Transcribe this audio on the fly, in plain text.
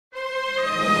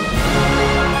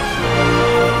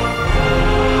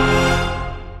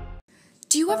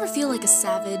feel like a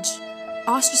savage,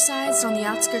 ostracized on the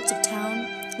outskirts of town,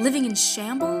 living in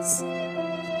shambles?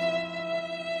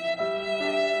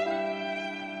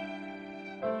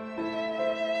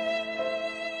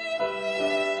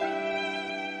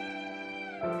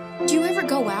 Do you ever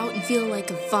go out and feel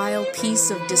like a vile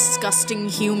piece of disgusting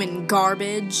human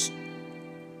garbage?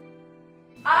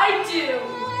 I do!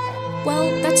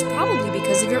 Well, that's probably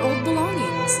because of your old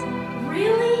belongings.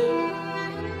 Really?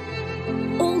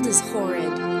 Old is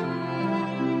horrid.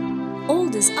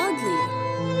 Old is ugly.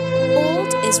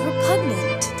 Old is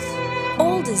repugnant.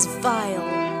 Old is vile.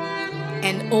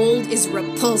 And old is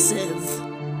repulsive.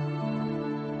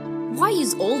 Why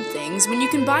use old things when you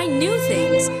can buy new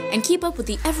things and keep up with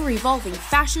the ever-evolving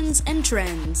fashions and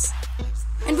trends?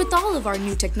 And with all of our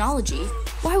new technology,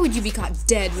 why would you be caught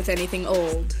dead with anything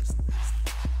old?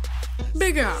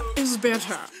 Bigger is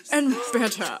better, and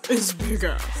better is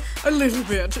bigger. A little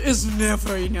bit is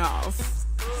never enough.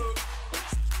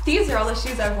 These are all the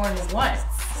shoes I've worn once.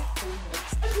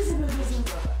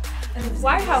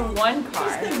 Why have one car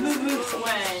when you could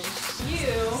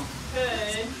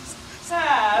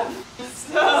have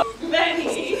so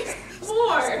many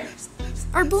more?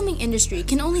 Our booming industry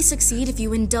can only succeed if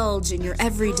you indulge in your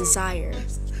every desire.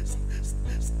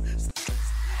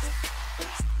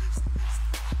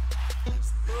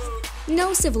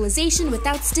 No civilization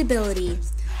without stability.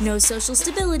 No social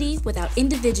stability without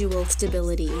individual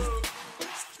stability.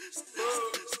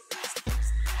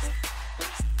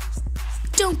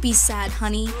 Don't be sad,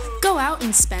 honey. Go out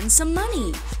and spend some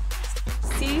money.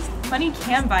 See, money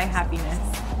can buy happiness.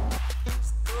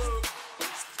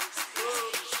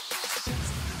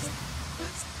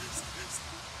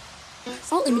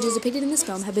 All images depicted in this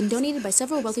film have been donated by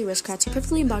several wealthy aristocrats who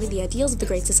perfectly embody the ideals of the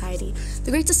Great Society.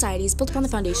 The Great Society is built upon the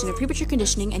foundation of premature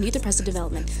conditioning and youth-oppressive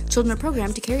development. Children are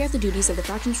programmed to carry out the duties of the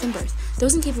fractions from birth.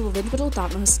 Those incapable of individual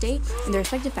thought must stay in their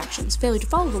respective factions. Failure to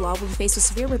follow the law will be faced with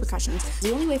severe repercussions.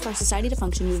 The only way for our society to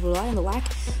function, we will rely on the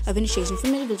lack of initiation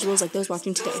from individuals like those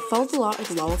watching today. Follow the law or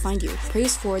the law will find you.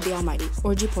 Praise for the Almighty.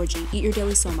 Orgy porgy. Eat your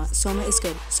daily soma. Soma is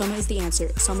good. Soma is the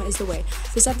answer. Soma is the way.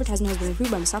 This advertisement has been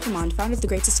approved by Mustafa Mond, founder of the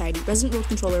Great Society, resident world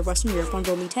controller of Western Europe, one of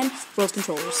only 10 world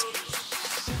controllers.